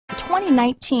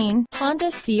2019 Honda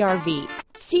CR-V.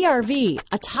 CR-V,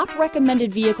 a top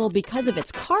recommended vehicle because of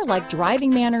its car-like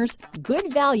driving manners, good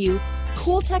value,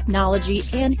 cool technology,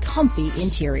 and comfy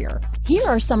interior. Here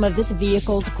are some of this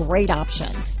vehicle's great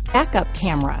options: backup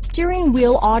camera, steering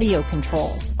wheel audio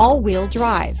controls, all-wheel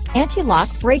drive, anti-lock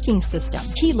braking system,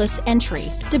 keyless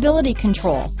entry, stability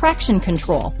control, traction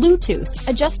control, Bluetooth,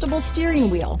 adjustable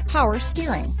steering wheel, power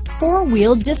steering,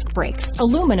 four-wheel disc brakes,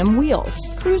 aluminum wheels,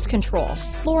 cruise control,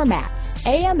 floor mats,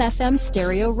 AM/FM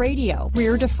stereo radio,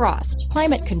 rear defrost,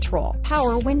 climate control,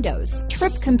 power windows,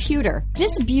 trip computer.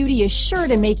 This beauty is sure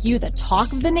to make you the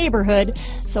talk of the neighborhood,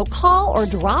 so call or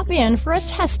drop in for a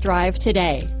test drive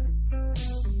today.